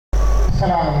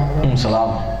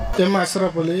சலாம். எம்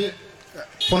அஷ்ரப் அலி,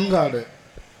 பொன்காடு.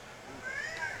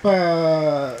 இப்போ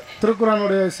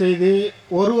திருக்குறானுடைய செய்தி,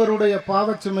 ஒருவருடைய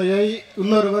பாவச்சுமையை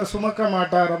இன்னொருவர் சுமக்க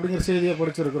மாட்டார் அப்படிங்கிற செய்தியை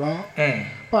படிச்சிருக்கிறோம்.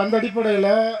 இப்போ அந்த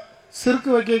அடிப்படையில் சிறுக்கு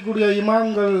வைக்கக்கூடிய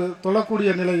இமாம்கள் தொழக்கூடிய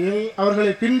நிலையில்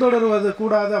அவர்களை பின்தொடருவது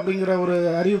கூடாது அப்படிங்கிற ஒரு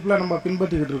அறிவிப்பில் நம்ம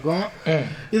பின்பற்றிக்கிட்டு இருக்கோம்.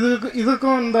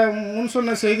 இதுக்கும் இந்த முன்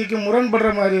சொன்ன செய்திக்கும்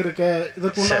முரண்படுற மாதிரி இருக்க,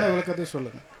 இதற்கு உண்டான விளக்கத்தை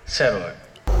சொல்லுங்கள். சரி,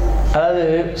 அதாவது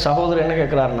சகோதரர் என்ன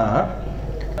கேட்குறாருன்னா,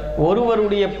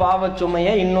 ஒருவருடைய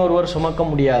பாவச்சுமையை இன்னொருவர் சுமக்க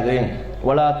முடியாது.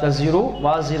 வலா தஸிரு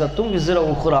வாஸிரத்தும் விஸ்ர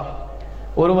உக்ரா,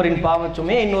 ஒருவரின்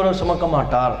பாவச்சுமையை இன்னொருவர் சுமக்க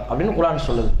மாட்டார் அப்படின்னு குர்ஆன்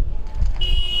சொல்லுது.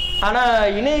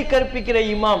 ஆனால் இணை கற்பிக்கிற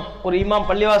இமாம், ஒரு இமாம்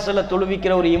பள்ளிவாசலில்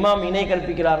தொழுவிக்கிற ஒரு இமாம் இணை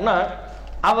கற்பிக்கிறார்னா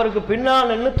அவருக்கு பின்னால்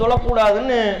நின்று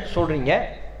தொழக்கூடாதுன்னு சொல்கிறீங்க.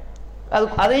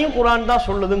 அதையும் குர்ஆன் தான்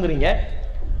சொல்லுதுங்கிறீங்க.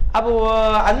 அப்போ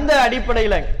அந்த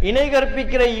அடிப்படையில் இணை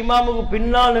கற்பிக்கிற இமாமுக்கு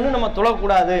பின்னால் நின்று நம்ம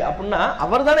தொழக்கூடாது அப்படின்னா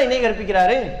அவர் தானே இணை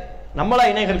கற்பிக்கிறாரு, நம்மளா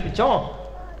இணை கற்பிச்சோம்?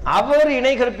 அவர்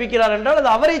இணை கற்பிக்கிறார் என்றால் அது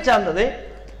அவரை சார்ந்தது.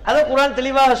 அதை குர்ஆன்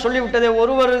தெளிவாக சொல்லிவிட்டதே,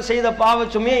 ஒருவர் செய்த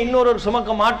பாவச்சுமையை இன்னொருவர்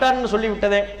சுமக்க மாட்டார்னு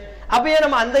சொல்லிவிட்டதே. அப்பயே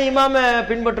நம்ம அந்த இமாமை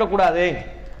பின்பற்றக்கூடாது,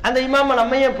 அந்த இமாமை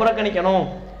நம்மையே புறக்கணிக்கணும்.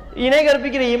 இணை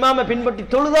கற்பிக்கிற இமாமை பின்பற்றி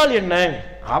தொழுதால் என்ன?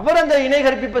 அவர் அந்த இணை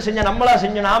கற்பிப்பை செஞ்ச, நம்மளா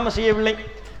செஞ்ச, நாம செய்யவில்லை.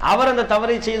 அவர் அந்த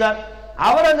தவறை செய்தார்.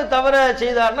 அவர் அந்த தவறை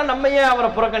செய்தார்னா நம்மையே அவரை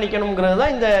புறக்கணிக்கணுங்கிறது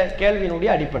தான் இந்த கேள்வியினுடைய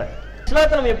அடிப்படை.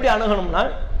 இஸ்லாத்தை நம்ம எப்படி அணுகணும்னா,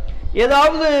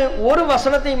 ஏதாவது ஒரு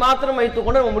வசனத்தை மாத்திரம்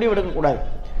வைத்துக்கொண்டு நம்ம முடிவெடுக்கக்கூடாது.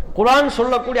 குர்ஆன்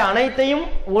சொல்லக்கூடிய அனைத்தையும்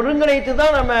ஒருங்கிணைத்து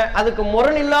தான் நம்ம அதுக்கு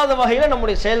முரண் இல்லாத வகையில்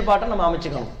நம்முடைய செயல்பாட்டை நம்ம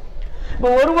அமைச்சுக்கணும்.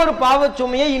 இப்போ ஒருவர்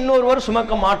பாவச்சுமையை இன்னொருவர்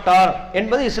சுமக்க மாட்டார்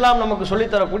என்பது இஸ்லாம் நமக்கு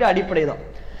சொல்லித்தரக்கூடிய அடிப்படை தான்.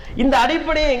 இந்த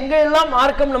அடிப்படையை எங்கெல்லாம்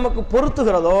மார்க்கம் நமக்கு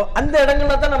பொருத்துகிறதோ அந்த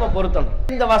இடங்கள்ல தான் நம்ம பொருத்தணும்.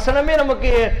 இந்த வசனமே நமக்கு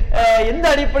எந்த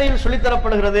அடிப்படையில்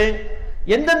சொல்லித்தரப்படுகிறது,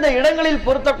 எந்தெந்த இடங்களில்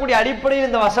பொருத்தக்கூடிய அடிப்படையில்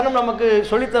இந்த வசனம் நமக்கு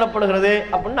சொல்லித்தரப்படுகிறது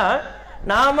அப்படின்னா,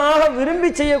 நாம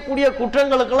விரும்பி செய்யக்கூடிய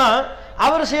குற்றங்களுக்கெல்லாம்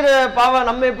அவர் செய்யற பாவம்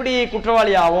நம்ம எப்படி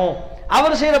குற்றவாளி ஆகும்,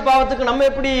 அவர் செய்யற பாவத்துக்கு நம்ம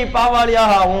எப்படி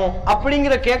பாவாளியாக ஆகும்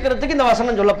அப்படிங்கிற கேட்கறதுக்கு இந்த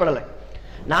வசனம் சொல்லப்படலை.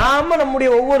 நாம நம்முடைய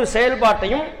ஒவ்வொரு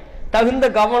செயல்பாட்டையும் தகுந்த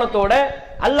கவனத்தோட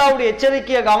அல்லாஹ்வுடைய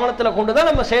எச்சரிக்கையை கவனத்தில் கொண்டுதான்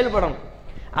நம்ம செயல்படணும்.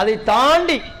 அதை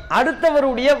தாண்டி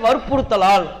அடுத்தவருடைய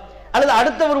வற்புறுத்தலால் அல்லது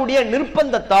அடுத்தவருடைய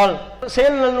நிர்பந்தத்தால்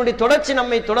செயல்களுடைய தொடர்ச்சி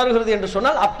நம்மை தொடர்கிறது என்று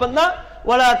சொன்னால் அப்பந்தான்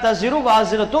வலா தஸிரு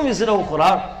வாஸிரத்தும் விஸ்ர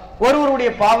உக்ரா, ஒருவருடைய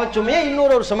பாவச்சுமையை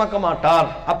இன்னொருவர் சுமக்க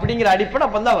மாட்டார் அப்படிங்கிற அடிப்படை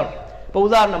அப்பந்தான் வரும். இப்போ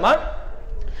உதாரணமா,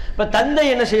 இப்ப தந்தை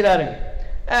என்ன செய்யறாரு,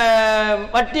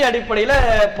 வட்டி அடிப்படையில்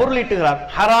பொருளீட்டுகிறார்,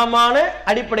 ஹராமான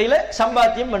அடிப்படையில்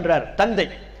சம்பாத்தியம் பண்றார் தந்தை.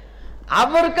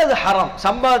 அவருக்கு அது ஹராம்,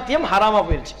 சம்பாத்தியம் ஹராமா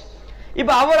போயிடுச்சு.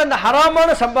 இப்ப அவர் அந்த ஹராமான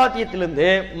சம்பாத்தியத்திலிருந்து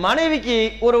மனைவிக்கு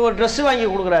ஒரு ட்ரெஸ் வாங்கி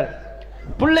கொடுக்குறாரு,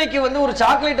 பிள்ளைக்கு ஒரு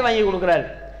சாக்லேட் வாங்கி கொடுக்குறாரு.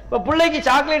 இப்ப பிள்ளைக்கு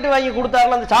சாக்லேட் வாங்கி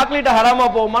கொடுத்தாருல அந்த சாக்லேட் ஹராமா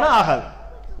போகுமானா ஆகாது.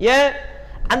 ஏன்?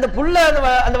 அந்த புள்ள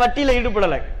அந்த வட்டியில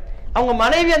ஈடுபடலை, அவங்க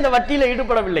மனைவி அந்த வட்டியில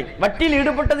ஈடுபடவில்லை. வட்டியில்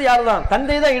ஈடுபட்டது யாரு தான்?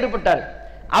 தந்தை தான் ஈடுபட்டார்.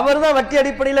 அவர் தான் வட்டி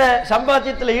அடிப்படையில்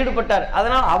சம்பாத்தியத்தில் ஈடுபட்டார்.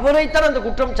 அதனால் அவரைத்தான் அந்த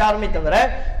குற்றம் சார்மை தவிர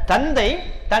தந்தை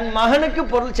தன் மகனுக்கு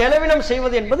பொருள் செலவினம்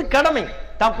செய்வது என்பது கடமை.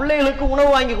 தன் பிள்ளைகளுக்கு உணவு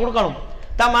வாங்கி கொடுக்கணும்,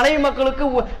 தன் மனைவி மக்களுக்கு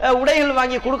உடைகள்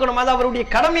வாங்கி கொடுக்கணும், அது அவருடைய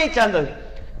கடமையை சார்ந்தது.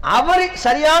 அவர்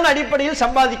சரியான அடிப்படையில்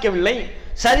சம்பாதிக்கவில்லை,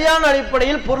 சரியான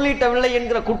அடிப்படையில் பொருளீட்டவில்லை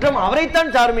என்கிற குற்றம்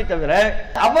அவரைத்தான் சார்மை தவிர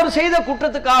அவர் செய்த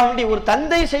குற்றத்துக்காக வேண்டி, ஒரு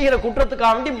தந்தை செய்கிற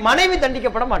குற்றத்துக்காக வேண்டி மனைவி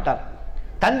தண்டிக்கப்பட மாட்டார்.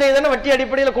 தந்தை தானே வட்டி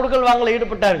அடிப்படையில் கொடுக்கல் வாங்கல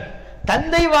ஈடுபட்டார்.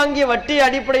 தந்தை வாங்கிய வட்டி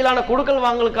அடிப்படையிலான கொடுக்கல்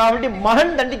வாங்கலுக்காக வேண்டி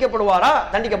மகன் தண்டிக்கப்படுவாரா?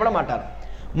 தண்டிக்கப்பட மாட்டார்.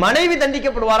 மனைவி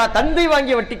தண்டிக்கப்படுவாரா? தந்தை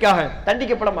வாங்கிய வட்டிக்காக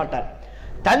தண்டிக்கப்பட மாட்டார்.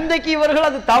 தந்தைக்கு இவர்கள்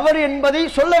அது தவறு என்பதை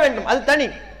சொல்ல வேண்டும், அது தனி.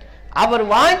 அவர்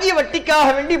வாங்கிய வட்டிக்காக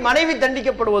வேண்டி மனைவி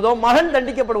தண்டிக்கப்படுவதோ மகன்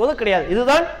தண்டிக்கப்படுவதோ கிடையாது.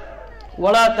 இதுதான்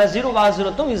வலா தஸிரு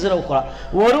வாஸிரத்தும் விஸ்ர உக்ரா,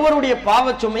 ஒருவருடைய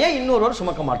பாவச்சுமையை இன்னொருவர்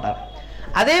சுமக்க மாட்டார்.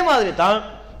 அதே மாதிரி தான்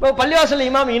இப்போ பள்ளிவாசல்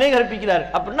இமாம் இணை கற்பிக்கிறார்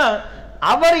அப்படின்னா,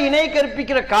 அவர் இணை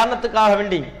கற்பிக்கிற காரணத்துக்காக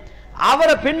வேண்டி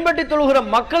அவரை பின்பற்றி தொழுகிற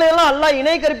மக்களை எல்லாம் அல்லாஹ்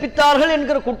இணை கற்பித்தார்கள்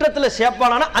என்கிற குற்றத்தில்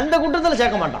சேர்ப்பானா? அந்த குற்றத்தில்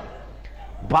சேர்க்க மாட்டான்.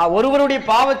 ஒருவருடைய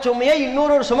பாவச்சுமையை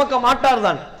இன்னொருவர் சுமக்க மாட்டார்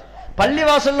தான்.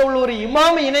 பள்ளிவாசல்ல உள்ள ஒரு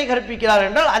இமாம் இணை கற்பிக்கிறார்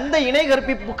என்றால் அந்த இணை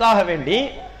கற்பிப்புக்காக வேண்டி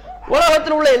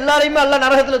உலகத்தில் உள்ள எல்லாரையுமே அல்லாஹ்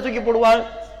நரகத்தில் தூக்கி போடுவார்.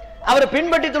 அவரை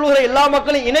பின்பற்றி தொழுகிற எல்லா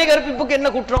மக்களும் இணை கற்பிப்புக்கு என்ன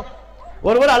குற்றம்?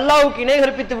 ஒருவர் அல்லாஹ்வுக்கு இணை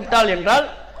கற்பித்து விட்டால் என்றால்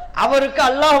அவருக்கு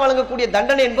அல்லாஹ் வழங்கக்கூடிய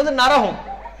தண்டனை என்பது நரகம்.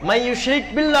 மை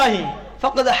யுஷ்ரிக் பில்லாஹி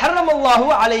ஃபக்கத் ஹர்ரமல்லாஹு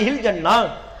அலைஹில் ஜன்னah,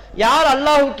 யார்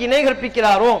அல்லாஹ்வுக்கு இணை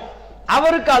கற்பிக்கிறாரோ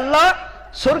அவருக்கு அல்லாஹ்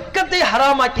சொர்க்கத்தை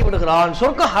ஹராமாக்கி விடுகிறான்.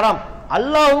 சொர்க்கம் ஹராம்.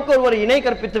 அல்லாஹ்வுக்கு ஒருவர் இணை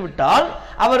கற்பித்து விட்டால்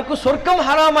அவருக்கு சொர்க்கம்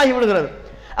ஹராமாகி விடுகிறது.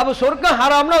 அப்ப சொர்க்கம்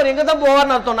ஹராம்னா அவர் எங்க தான்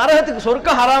போவார்னு அர்த்தம்? நரகத்துக்கு.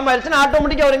 சொர்க்கம் ஹராம் ஆயிடுச்சுன்னா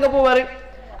ஆட்டோமேட்டிக்கா அவர் எங்க போவாரு?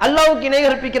 அல்லாஹ்வுக்கு இணை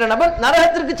கற்பிக்கிற நபர்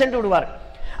நரகத்திற்கு சென்று விடுவார்.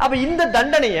 அப்ப இந்த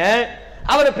தண்டனையை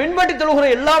அவரை பின்பற்றி தொழுகிற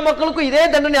எல்லா மக்களுக்கும் இதே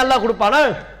தண்டனை அல்லாஹ் கொடுப்பானா?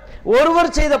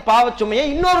 ஒருவர் செய்த பாவச் சுமையை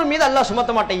இன்னொரு மீது அல்லாஹ்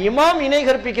சுமத்த மாட்டான். இமாம் இணை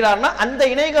கற்பிக்கிறார்னா அந்த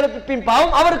இணை கற்பிப்பின்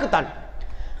பாவம் அவருக்கு தான்.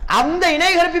 அந்த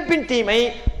இணை கற்பிப்பின் தீமை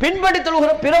பின்பற்றி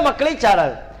தொழுகிற பிற மக்களை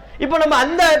சாராது. இப்ப நம்ம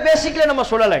அந்த பேசிக்கல நம்ம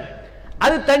சொல்லல,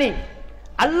 அது தனி.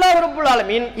 அல்லாஹ் ரப்பல்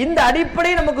ஆலமீன் இந்த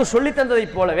அடிப்படை நமக்கு சொல்லி தந்ததை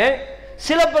போலவே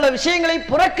சில பல விஷயங்களை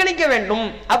புறக்கணிக்க வேண்டும்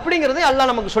அப்படிங்கறதை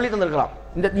அல்லாஹ் நமக்கு சொல்லி தந்திருக்கலாம்.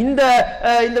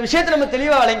 இந்த விஷயத்தை நம்ம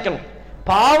தெளிவா விளங்கணும்.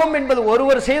 பாவம் என்பது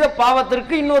ஒருவர் செய்த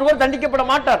பாவத்திற்கு இன்னொருவர் தண்டிக்கப்பட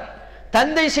மாட்டார்.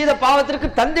 தந்தை செய்த பாவத்திற்கு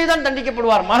தந்தை தான்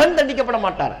தண்டிக்கப்படுவார், மகன் தண்டிக்கப்பட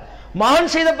மாட்டார். மகன்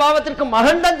செய்த பாவத்திற்கு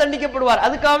மகன் தான் தண்டிக்கப்படுவார்,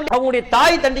 அதுக்காக அவங்களுடைய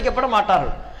தாய் தண்டிக்கப்பட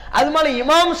மாட்டார்கள். அது மாதிரி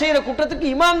இமாம் செய்யற குற்றத்துக்கு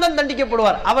இமாம் தான்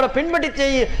தண்டிக்கப்படுவார். அவரை பின்பற்றி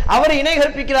அவரை இணை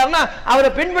கற்பிக்கிறார்னா அவரை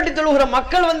பின்பற்றி தொழுகிற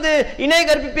மக்கள் இணை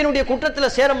கற்பிப்பினுடைய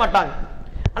குற்றத்தில் சேர மாட்டாங்க.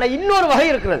 ஆனா இன்னொரு வகை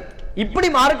இருக்கிறது. இப்படி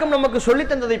மார்க்கம் நமக்கு சொல்லி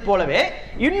தந்ததை போலவே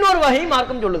இன்னொரு வகை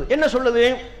மார்க்கம் சொல்லுது. என்ன சொல்லுது?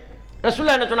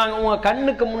 ரசூலுல்லாஹ் என்ன சொன்னாங்க? உங்க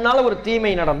கண்ணுக்கு முன்னால ஒரு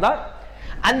தீமை நடந்தா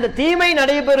அந்த தீமை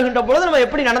நடைபெறுகின்ற பொழுது நம்ம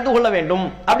எப்படி நடந்து கொள்ள வேண்டும்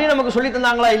அப்படின்னு நமக்கு சொல்லி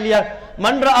தந்தாங்களா இல்லையா?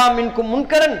 மன்ரா மின்கும்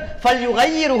முன்கரன்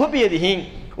ஃபல்யுகையிருஹு பியதிஹி.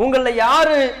 உங்கள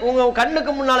யாரு உங்க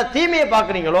கண்ணுக்கு முன்னால தீமையை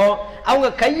பாக்குறீங்களோ அவங்க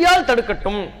கையால்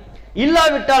தடுக்கட்டும்.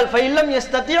 இல்லாவிட்டால் ஃபைல்லம்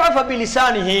யஸ்ததிஅ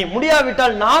ஃபபிலிசானிஹி,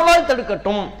 முடியாவிட்டால் நாவால்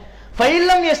தடுக்கட்டும்.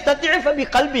 ஃபைல்லம் யஸ்ததிஅ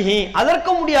ஃபபிகல்பிஹி,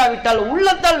 அதற்கு முடியாவிட்டால்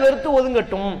உள்ளத்தால் வெறுத்து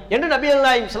ஒதுங்கட்டும் என்று நபி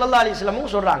ஸல்லல்லாஹு அலைஹி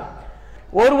வஸல்லம் சொல்றாங்க.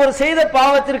 ஒருவர் செய்த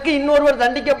பாவத்திற்கு இன்னொருவர்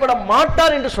தண்டிக்கப்பட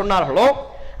மாட்டார் என்று சொன்னார்களோ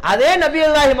அதே நபி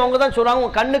அவங்க தான் சொல்றாங்க,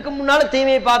 உன் கண்ணுக்கு முன்னால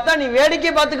தீமையை பார்த்தா நீ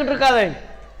வேடிக்கை பார்த்துக்கிட்டு இருக்காத,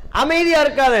 அமைதியா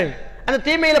இருக்காத, அந்த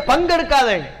தீமையில பங்கெடுக்காத.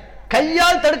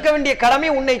 கையால் தடுக்க வேண்டிய கடமை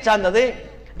உன்னை சார்ந்தது.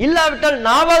 இல்லாவிட்டால்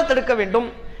நாவால் தடுக்க வேண்டும்.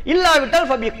 இல்லாவிட்டால்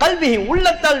ஃபபி கல்பிஹி,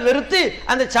 உள்ளத்தால் வெறுத்து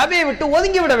அந்த சபையை விட்டு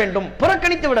ஒதுங்கி விட வேண்டும்,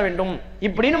 புறக்கணித்து விட வேண்டும்.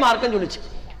 இப்படின்னு மார்க்கம் சொல்லுச்சு.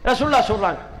 ரசூலுல்லாஹ்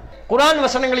சொல்றாங்க, குர்ஆன்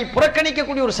வசனங்களை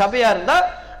புறக்கணிக்கக்கூடிய ஒரு சபையா இருந்தா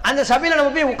அந்த சபையில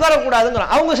நம்ம போய் உட்கார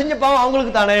கூடாதுங்கிறான். அவங்க செஞ்ச பாவம்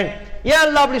அவங்களுக்கு தானே, ஏன்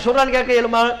அல்லாஹ் அப்படி சொல்றான்னு கேட்க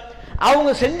இயலுமா?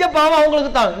 அவங்க செஞ்ச பாவம்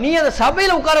அவங்களுக்கு தான், நீ அந்த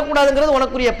சபையில உட்கார கூடாதுங்கிறது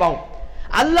உனக்குரிய பாவம்.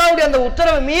 அல்லாஹ்வுடைய அந்த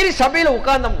உத்தரவை மீறி சபையில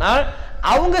உட்கார்ந்தோம்னா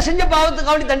அவங்க செஞ்ச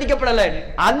பாவத்துக்காக தண்டிக்கப்படல,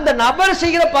 அந்த நபர்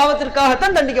செய்கிற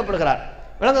பாவத்திற்காகத்தான் தண்டிக்கப்படுகிறார்.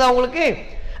 விளங்குதா உங்களுக்கு?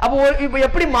 அப்போ இப்ப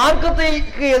எப்படி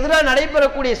மார்க்கத்துக்கு எதிராக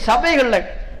நடைபெறக்கூடிய சபைகள்ல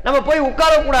நம்ம போய்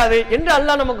உட்கார கூடாது என்று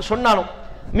அல்லாஹ் நமக்கு சொன்னாலும்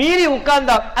மீறி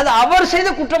உட்கார்ந்தா அது அவர் செய்த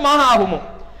குற்றமாக ஆகுமோ?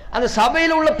 அந்த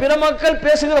சபையில் உள்ள பிற மக்கள்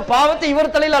பேசுகிற பாவத்தை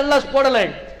இவர் தலையில் அல்லாஹ் போடல,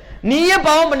 நீயே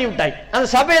பாவம் பண்ணி விட்டாய், அந்த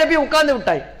சபையில போய் உட்கார்ந்து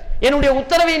விட்டாய், என்னுடைய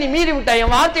உத்தரவை நீ மீறி விட்டாய்,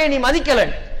 என் வார்த்தையை நீ மதிக்கல,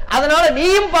 அதனால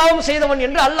நீயும் பாவம் செய்தவன்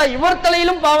என்று அல்லாஹ் இவர்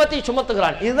தலையிலும் பாவத்தை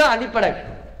சுமத்துகிறான். இதுதான் அடிப்படை.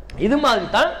 இது மாதிரி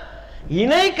தான்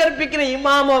இணை கற்பிக்கிற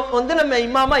இமாம நம்ம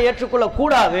இமாமா ஏற்றுக்கொள்ள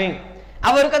கூடாது,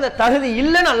 அவருக்கு அந்த தகுதி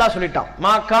இல்லைன்னு அல்லாஹ் சொல்லிட்டான்.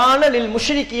 மா கான லில்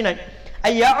முஷ்ரிகீன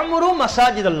அய்யஅமுரு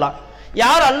மசாஜிதல்லாஹ்,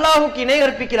 யார் அல்லாஹ்வுக்கு இணை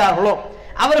கற்பிக்கிறார்களோ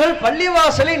அவர்கள்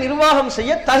பள்ளிவாசலை நிர்வாகம்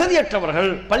செய்ய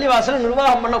தகுதியற்றவர்கள், பள்ளிவாசலை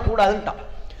நிர்வாகம் பண்ண கூடாதுன்ட்டான்.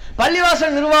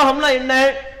 பள்ளிவாசல் நிர்வாகம்னா என்ன?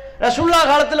 ரசூலுல்லாஹ்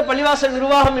காலத்துல பள்ளிவாசல்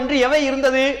நிர்வாகம் என்று எவை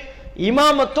இருந்தது?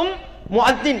 இமாமத்தும்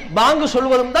முஅத்தின் பாங்கு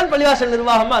சொல்வதும் தான் பள்ளிவாசல்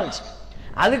நிர்வாகமா இருந்துச்சு.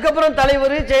 அதுக்கப்புறம்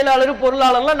தலைவர், செயலாளர்,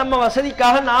 பொருளாளர்லாம் நம்ம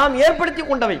வசதிக்காக நாம் ஏற்படுத்தி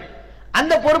கொண்டவை,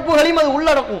 அந்த பொறுப்புகளையும் அது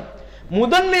உள்ளடக்கும்.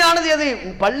 முதன்மையானது எது?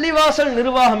 பள்ளிவாசல்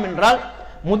நிர்வாகம் என்றால்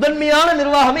முதன்மையான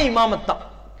நிர்வாகமே இமாமத் தான்.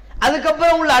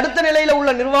 அதுக்கப்புறம் உள்ள அடுத்த நிலையில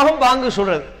உள்ள நிர்வாகம் பாங்கு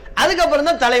சொல்றது, அதுக்கப்புறம்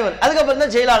தான் தலைவர், அதுக்கப்புறம்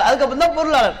தான் செயலாளர், அதுக்கப்புறம் தான்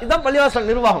பொருளாளர். இதுதான் பள்ளிவாசல்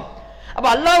நிர்வாகம். அப்ப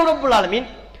அல்லாஹ் ரப்பல் ஆலமீன்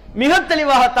மிக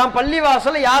தெளிவாகத்தான்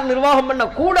பள்ளிவாசலை யார் நிர்வாகம் பண்ண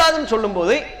கூடாதுன்னு சொல்லும்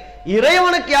போது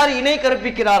இறைவனுக்கு யார் இணை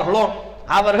கற்பிக்கிறார்களோ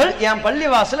அவர்கள் என்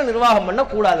பள்ளிவாசலை நிர்வாகம் பண்ண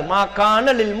கூடாது. மா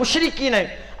கான லில் முஷ்ரிகீன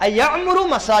அய்யஅமுரு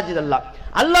மசாஜிதல்லாஹ்,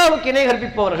 அல்லாஹ்வுக்கு இணை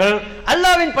கற்பிப்பவர்கள்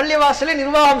அல்லாஹ்வின் பள்ளிவாசலை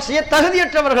நிர்வாகம் செய்ய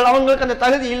தகுதியற்றவர்கள், அவங்களுக்கு அந்த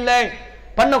தகுதி இல்லை,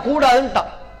 பண்ண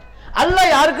கூடாதுன்ட்டான். அல்லாஹ்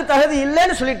யாருக்கு தகுதி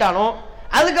இல்லைன்னு சொல்லிட்டானோ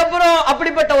அதுக்கப்புறம்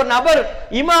அப்படிப்பட்ட ஒரு நபர்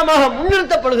இமாமாக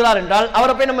முன்னிறுத்தப்படுகிறார் என்றால்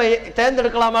அவரை போய் நம்ம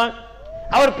தேர்ந்தெடுக்கலாமா?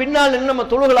 அவர் பின்னால் நின்று நம்ம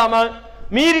தொழுகலாமா?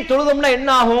 மீறி தொழுதோம்னா என்ன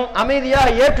ஆகும்?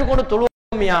 அமைதியாக ஏற்றுக்கொண்டு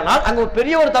தொழுமையானால் அங்க ஒரு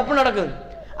பெரிய ஒரு தப்பு நடக்குது.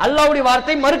 அல்லாஹ்வுடைய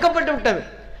வார்த்தை மறுக்கப்பட்டு விட்டது,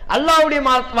 அல்லாஹ்வுடைய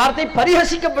வார்த்தை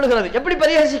பரிஹசிக்கப்படுகிறது. எப்படி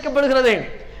பரிஹசிக்கப்படுகிறது?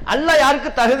 அல்லாஹ் யாருக்கு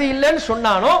தகுதி இல்லைன்னு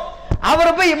சொன்னானோ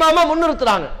அவரை போய் இமாமா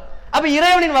முன்னிறுத்துறாங்க. அப்ப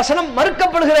இறைவனின் வசனம்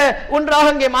மறுக்கப்படுகிற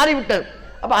ஒன்றாக அங்கே மாறிவிட்டது.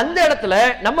 அப்ப அந்த இடத்துல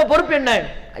நம்ம பொறுப்பு என்ன?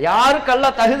 யாருக்கு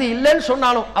அல்லாஹ் தகுதி இல்லைன்னு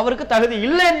சொன்னாலும் அவருக்கு தகுதி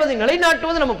இல்லை என்பதை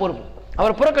நிலைநாட்டுவது நம்ம பொறுப்பு.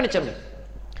 அவர் புறக்கணிச்சது,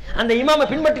 அந்த இமாமை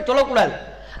பின்பற்றி தொழக்கூடாது,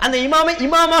 அந்த இமாமை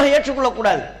இமாமாக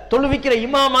ஏற்றுக்கொள்ளக்கூடாது, தொழுவிக்கிற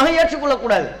இமாமாக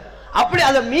ஏற்றுக்கொள்ளக்கூடாது. அப்படி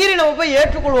அதை மீறி நம்ம போய்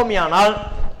ஏற்றுக்கொள்வோமே ஆனால்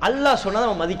அல்லாஹ் சொன்னதை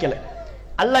நம்ம மதிக்கல.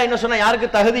 அல்லாஹ் என்ன சொன்னா? யாருக்கு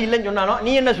தகுதி இல்லைன்னு சொன்னானோ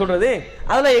நீ என்ன சொல்றது?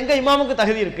 அதுல எங்க இமாமுக்கு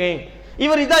தகுதி இருக்கு,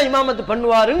 இவர் இதான் இமாமத்து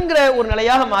பண்ணுவாருங்கிற ஒரு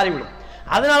நிலையாக மாறிவிடும்.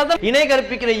 அதனாலதான் இணை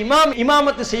கற்பிக்கிற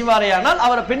இமாமத்து செய்வாரையானால்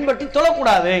அவரை பின்பற்றி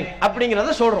தொழக்கூடாது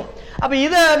அப்படிங்கிறத சொல்றோம். அப்ப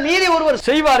இதை மீறி ஒருவர்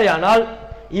செய்வாரையானால்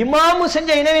இமாமு செஞ்ச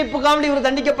இணை வைப்புக்காக இவர்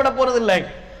தண்டிக்கப்பட போறது இல்லை.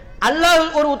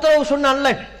 அல்லாஹ் ஒரு உத்தரவு சொன்னான்ல,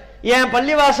 என்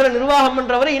பள்ளிவாசல நிர்வாகம்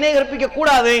பண்றவரை இணை கற்பிக்க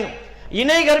கூடாது,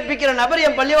 இணை கற்பிக்கிற நபர்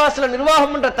என் பள்ளிவாசல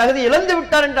நிர்வாகம் என்ற தகுதி இழந்து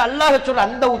விட்டார் என்று அல்லாஹ் சொல்ற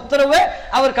அந்த உத்தரவை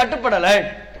அவர் கட்டுப்படல,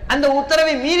 அந்த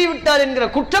உத்தரவை மீறி விட்டார் என்கிற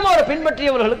குற்றம் அவரை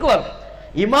பின்பற்றியவர்களுக்கு வரும்.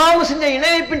 இமாம் செஞ்ச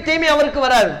இணைப்பின் தீமை அவருக்கு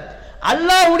வராது.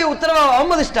 அல்லாஹ்வுடைய உத்தரவை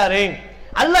அவமதிச்சிட்டாரு,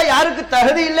 அல்லாஹ் யாருக்கு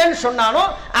தகுதி இல்லைன்னு சொன்னானோ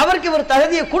அவருக்கு இவர்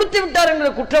தகுதியை கொடுத்து விட்டார் என்கிற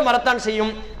குற்றம் வரத்தான்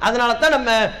செய்யும். அதனால தான்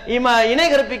நம்ம இணை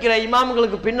கற்பிக்கிற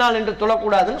இமாம்களுக்கு பின்னால் என்று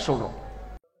தொழக்கூடாதுன்னு சொல்றோம்.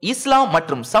 இஸ்லாம்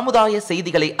மற்றும் சமுதாய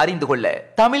செய்திகளை அறிந்து கொள்ள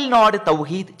தமிழ்நாடு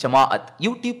தௌஹீத் ஜமாஅத்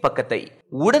யூடியூப் பக்கத்தை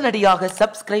உடனடியாக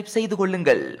சப்ஸ்கிரைப் செய்து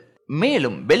கொள்ளுங்கள்.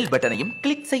 மேலும் பெல் பட்டனையும்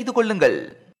கிளிக் செய்து கொள்ளுங்கள்.